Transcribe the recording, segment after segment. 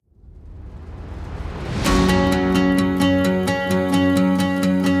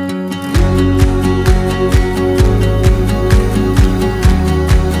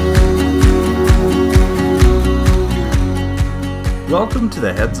to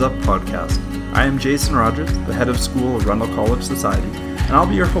the Heads Up podcast. I am Jason Rogers, the head of school of Rundle College Society, and I'll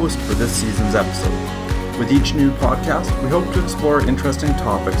be your host for this season's episode. With each new podcast, we hope to explore interesting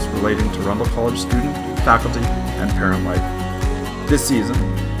topics relating to Rundle College student, faculty, and parent life. This season,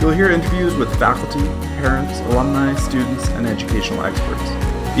 you'll hear interviews with faculty, parents, alumni, students, and educational experts.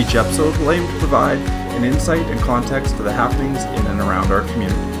 Each episode will aim to provide an insight and context to the happenings in and around our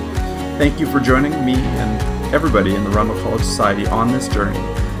community. Thank you for joining me and everybody in the Rundle College Society on this journey,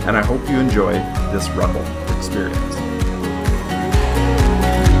 and I hope you enjoy this Rundle experience.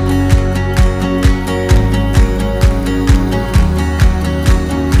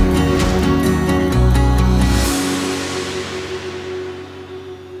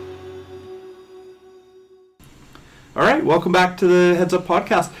 All right, welcome back to the Heads Up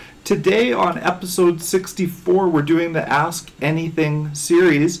podcast. Today on episode 64, we're doing the Ask Anything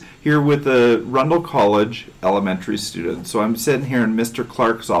series here with the Rundle College elementary students. So I'm sitting here in Mr.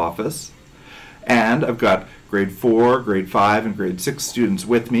 Clark's office, and I've got grade 4, grade 5, and grade 6 students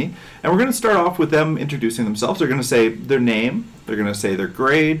with me. And we're going to start off with them introducing themselves. They're going to say their name, they're going to say their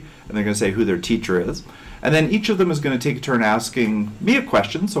grade, and they're going to say who their teacher is. And then each of them is going to take a turn asking me a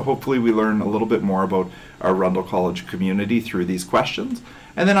question, so hopefully we learn a little bit more about our Rundle College community through these questions.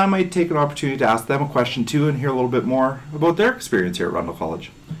 And then I might take an opportunity to ask them a question too and hear a little bit more about their experience here at Rundle College.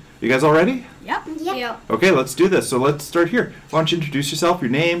 You guys all ready? Yep. Okay, let's do this. So let's start here. Why don't you introduce yourself,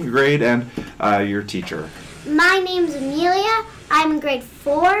 your name, your grade, and your teacher. My name's Amelia. I'm in grade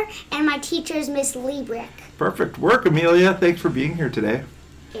 4, and my teacher is Miss Liebrick. Perfect work, Amelia. Thanks for being here today.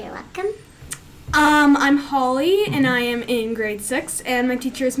 You're welcome. I'm Holly, and I am in grade 6, and my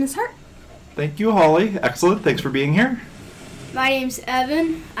teacher is Miss Hart. Thank you, Holly. Excellent. Thanks for being here. My name's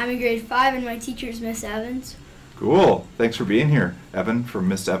Evan. I'm in grade 5 and my teacher is Miss Evans. Cool. Thanks for being here, Evan, from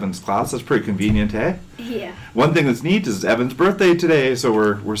Miss Evans' class. That's pretty convenient, eh? Yeah. One thing that's neat is Evan's birthday today, so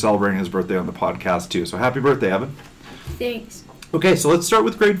we're celebrating his birthday on the podcast too. So happy birthday, Evan. Thanks. Okay, so let's start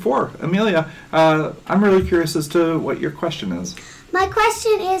with grade 4. Amelia, I'm really curious as to what your question is. My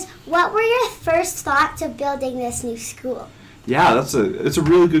question is, what were your first thoughts of building this new school? Yeah, it's a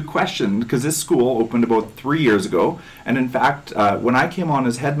really good question because this school opened about 3 years ago, and in fact, when I came on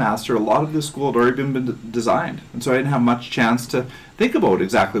as headmaster, a lot of the school had already been designed, and so I didn't have much chance to think about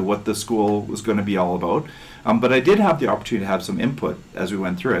exactly what the school was going to be all about. But I did have the opportunity to have some input as we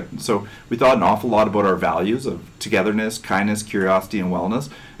went through it. And so we thought an awful lot about our values of togetherness, kindness, curiosity, and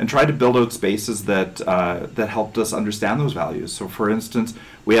wellness, and tried to build out spaces that helped us understand those values. So for instance,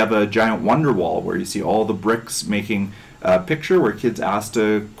 we have a giant wonder wall where you see all the bricks making a picture where kids asked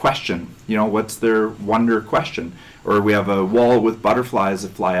a question. You know, what's their wonder question? Or we have a wall with butterflies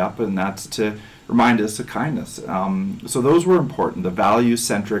that fly up, and that's to remind us of kindness. So those were important. The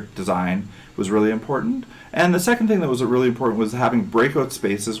value-centric design was really important. And the second thing that was really important was having breakout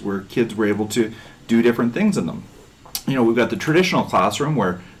spaces where kids were able to do different things in them. You know, we've got the traditional classroom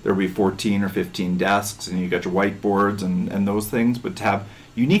where there will be 14 or 15 desks and you got your whiteboards and those things, but to have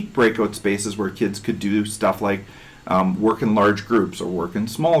unique breakout spaces where kids could do stuff like work in large groups or work in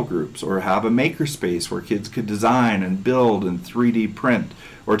small groups, or have a maker space where kids could design and build and 3D print,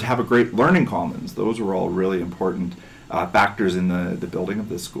 or to have a great learning commons. Those were all really important factors in the building of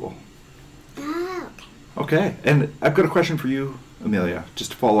this school. Okay, and I've got a question for you, Amelia,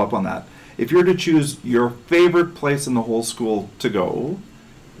 just to follow up on that. If you were to choose your favorite place in the whole school to go,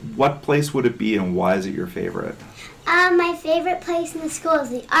 what place would it be and why is it your favorite? My favorite place in the school is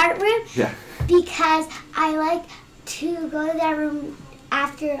the art room. Yeah. Because I like to go to that room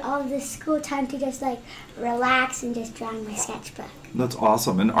after all of the school time to just like relax and just draw in my sketchbook. That's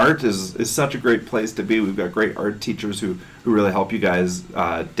awesome. And art is such a great place to be. We've got great art teachers who really help you guys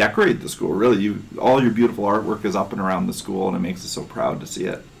decorate the school. Really, all your beautiful artwork is up and around the school, and it makes us so proud to see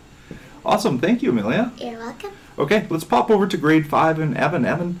it. Awesome. Thank you, Amelia. You're welcome. Okay, let's pop over to grade 5 and Evan.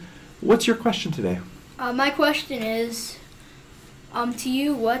 Evan, what's your question today? My question is, to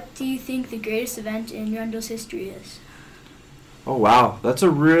you, what do you think the greatest event in Rundle's history is? Oh, wow. That's a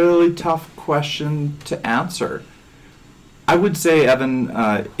really tough question to answer. I would say, Evan,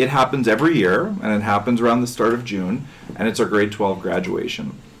 it happens every year, and it happens around the start of June, and it's our grade 12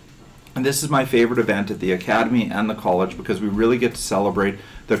 graduation. And this is my favorite event at the academy and the college because we really get to celebrate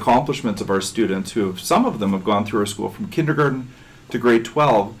the accomplishments of our students some of them have gone through our school from kindergarten to grade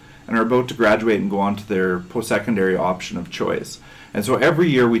 12 and are about to graduate and go on to their post-secondary option of choice. And so every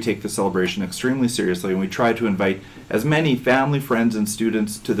year we take the celebration extremely seriously, and we try to invite as many family, friends, and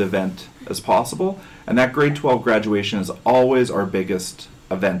students to the event as possible. And that grade 12 graduation is always our biggest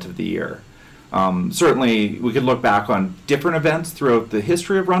event of the year. Certainly, we could look back on different events throughout the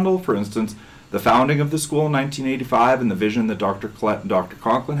history of Rundle. For instance, the founding of the school in 1985 and the vision that Dr. Collette and Dr.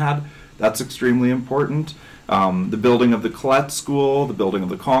 Conklin had. That's extremely important. The building of the Collette School, the building of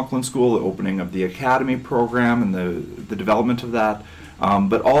the Conklin School, the opening of the Academy program, and the development of that.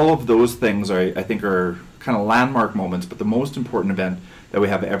 But all of those things, I think, are kind of landmark moments. But the most important event that we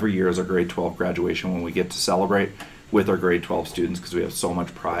have every year is our grade 12 graduation, when we get to celebrate with our grade 12 students, because we have so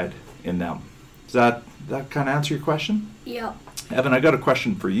much pride in them. Does that kind of answer your question? Yeah. Evan, I got a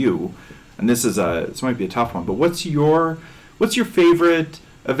question for you, and this might be a tough one, but what's your favorite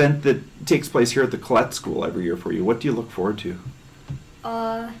event that takes place here at the Collette School every year for you? What do you look forward to?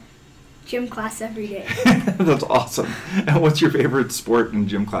 Gym class every day. That's awesome. And what's your favorite sport in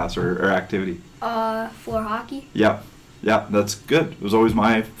gym class or activity? Floor hockey. Yeah, that's good. It was always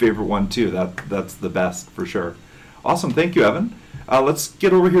my favorite one too. That's the best for sure. Awesome, thank you, Evan. Let's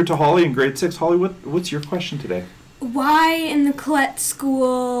get over here to Holly in grade 6. Holly, what's your question today? Why in the Collette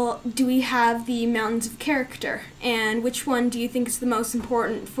School do we have the Mountains of Character? And which one do you think is the most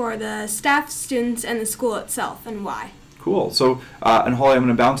important for the staff, students, and the school itself, and why? Cool. So, and Holly, I'm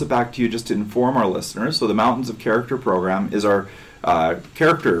going to bounce it back to you just to inform our listeners. So the Mountains of Character program is our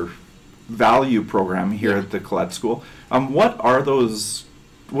character value program here at the Collette School. What are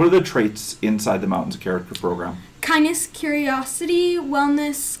the traits inside the Mountains of Character program? Kindness, curiosity,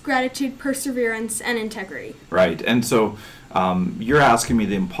 wellness, gratitude, perseverance, and integrity. Right. And so you're asking me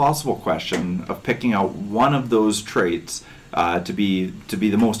the impossible question of picking out one of those traits to be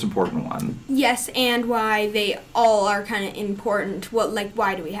the most important one. Yes, and why they all are kind of important.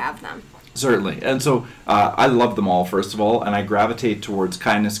 Why do we have them? Certainly. And so I love them all, first of all, and I gravitate towards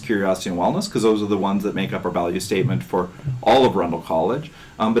kindness, curiosity, and wellness, because those are the ones that make up our value statement for all of Rundle College.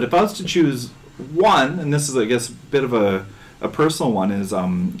 But if I was to choose one, and this is, I guess, a bit of a personal one, is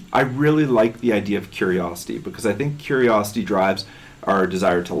I really like the idea of curiosity, because I think curiosity drives our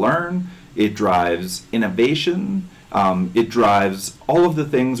desire to learn, it drives innovation, it drives all of the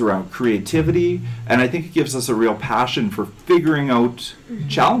things around creativity, and I think it gives us a real passion for figuring out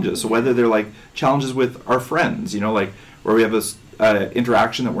challenges. So whether they're like challenges with our friends, like where we have this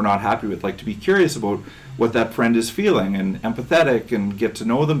interaction that we're not happy with, like to be curious about what that friend is feeling and empathetic and get to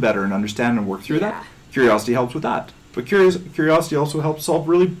know them better and understand and work through that. Curiosity helps with that. But curiosity also helps solve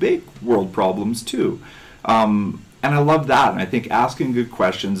really big world problems too. And I love that. And I think asking good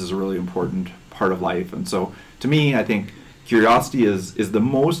questions is a really important part of life. And so to me, I think curiosity is the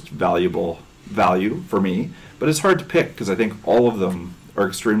most valuable value for me. But it's hard to pick because I think all of them are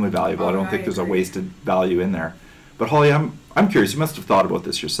extremely valuable. I don't think there's a wasted value in there. But Holly, I'm curious. You must have thought about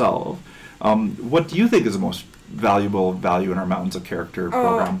this yourself. What do you think is the most valuable value in our Mountains of Character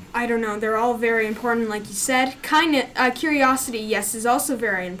program? I don't know. They're all very important, like you said. Curiosity, yes, is also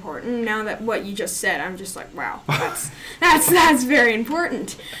very important. Now that what you just said, I'm just like, wow, that's very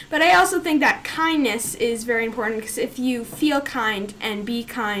important. But I also think that kindness is very important, because if you feel kind and be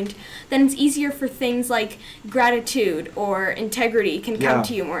kind, then it's easier for things like gratitude or integrity can come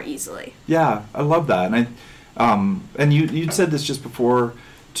to you more easily. Yeah, I love that. And you'd said this just before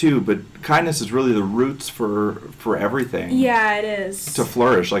too, but kindness is really the roots for everything. Yeah, it is. To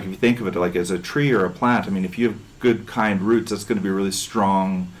flourish. Like if you think of it like as a tree or a plant, I mean, if you have good, kind roots, that's going to be a really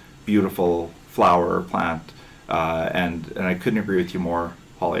strong, beautiful flower or plant. And I couldn't agree with you more,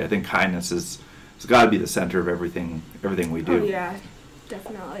 Holly. I think kindness has got to be the center of everything we do. Oh yeah,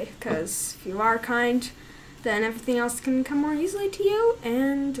 definitely. Because if you are kind, then everything else can come more easily to you,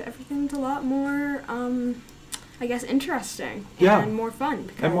 and everything's a lot more I guess interesting and more fun.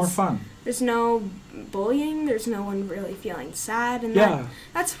 And more fun. There's no bullying. There's no one really feeling sad, and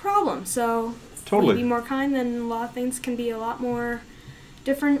that's a problem. So totally. Be more kind, then a lot of things can be a lot more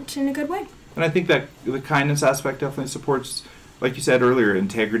different in a good way. And I think that the kindness aspect definitely supports, like you said earlier,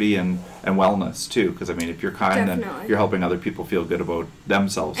 integrity and wellness too. Because I mean, if you're kind, then you're helping other people feel good about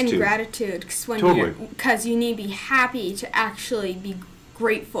themselves and too. And gratitude, because you need to be happy to actually be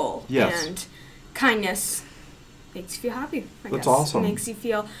grateful. Yes. And kindness makes you feel happy. That's awesome. It makes you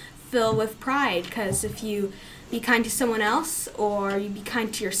fill with pride, because if you be kind to someone else or you be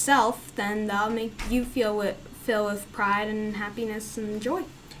kind to yourself, then that'll make you fill with pride and happiness and joy.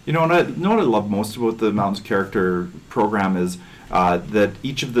 You know what I love most about the Mountains of Character program is that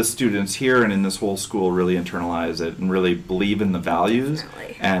each of the students here and in this whole school really internalize it and really believe in the values.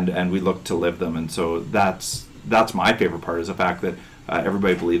 Definitely. and we look to live them. And so that's my favorite part, is the fact that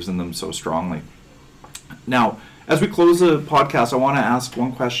everybody believes in them so strongly. Now, as we close the podcast, I want to ask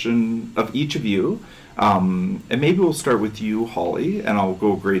one question of each of you. And maybe we'll start with you, Holly, and I'll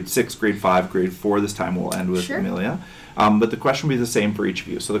go grade 6, grade 5, grade 4 this time. We'll end with Amelia. But the question will be the same for each of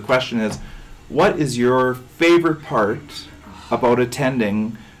you. So the question is, what is your favorite part about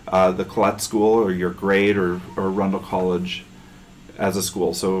attending the Colette School or your grade or Rundle College as a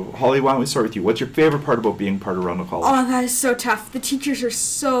school. So Holly, why don't we start with you? What's your favorite part about being part of Rundle College? Oh, that is so tough. The teachers are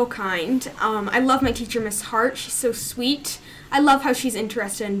so kind. I love my teacher, Miss Hart. She's so sweet. I love how she's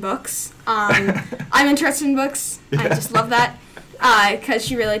interested in books. I'm interested in books. I just love that because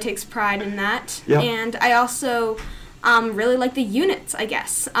she really takes pride in that. Yeah. And I also really like the units, I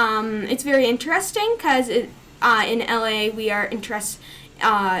guess. It's very interesting because in LA we are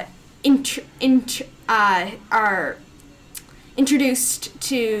are introduced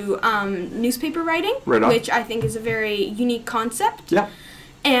to newspaper writing, Right on. which I think is a very unique concept. Yeah.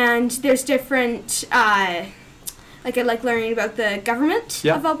 And there's different, I like learning about the government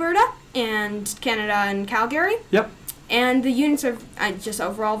Yeah. of Alberta and Canada and Calgary. Yep. And the units are just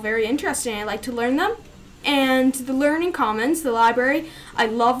overall very interesting. I like to learn them. And the Learning Commons, the library, I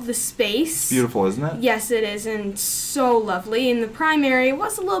love the space. Beautiful, isn't it? Yes, it is, and so lovely. In the primary, it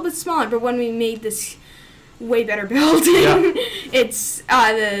was a little bit smaller, but when we made this way better building, Yeah. it's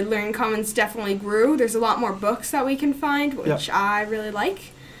the Learning Commons definitely grew. There's a lot more books that we can find, which I really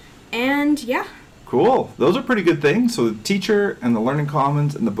like. And yeah. Cool. Those are pretty good things. So the teacher and the Learning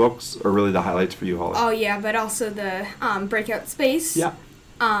Commons and the books are really the highlights for you, Holly. Oh yeah, but also the breakout space. Yeah.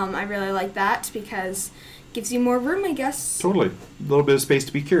 I really like that because it gives you more room, I guess. Totally. A little bit of space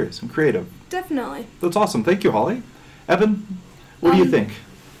to be curious and creative. Definitely. That's awesome. Thank you, Holly. Evan, what do you think?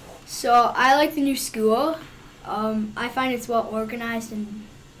 So I like the new school. I find it's well organized and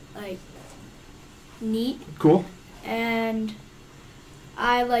like neat, Cool. and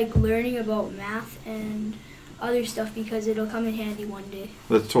I like learning about math and other stuff because it'll come in handy one day.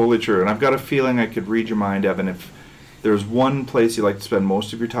 That's totally true. And I've got a feeling I could read your mind, Evan. If there's one place you like to spend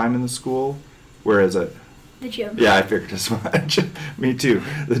most of your time in the school, where is it? The gym. Yeah, I figured as much. Me too.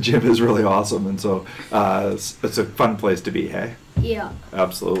 The gym is really awesome, and so it's a fun place to be, hey? Yeah.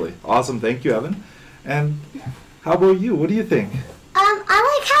 Absolutely. Awesome. Thank you, Evan. And how about you? What do you think?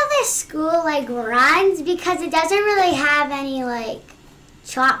 I like how this school like runs because it doesn't really have any like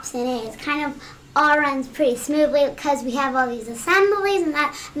chops in it. It's kind of all runs pretty smoothly because we have all these assemblies and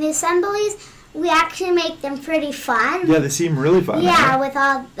the assemblies we actually make them pretty fun. Yeah, they seem really fun. Yeah, huh? with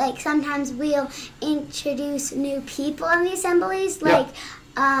all like sometimes we'll introduce new people in the assemblies, like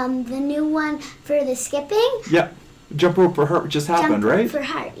the new one for the skipping. Yeah. Jump rope for heart just happened, Jump rope right? for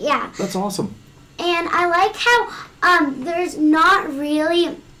heart, yeah. That's awesome. And I like how there's not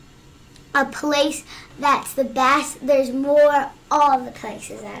really a place that's the best. There's more all the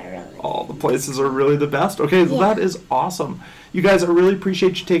places that are really All the places are really the best. Okay, well, Yeah. that is awesome. You guys, I really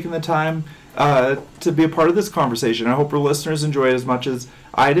appreciate you taking the time to be a part of this conversation. I hope our listeners enjoyed as much as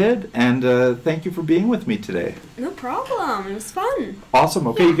I did, and thank you for being with me today. No problem. It was fun. Awesome.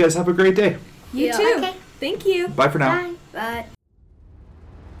 Okay, you guys have a great day. You Yeah. too. Okay. Thank you. Bye for now. Bye. But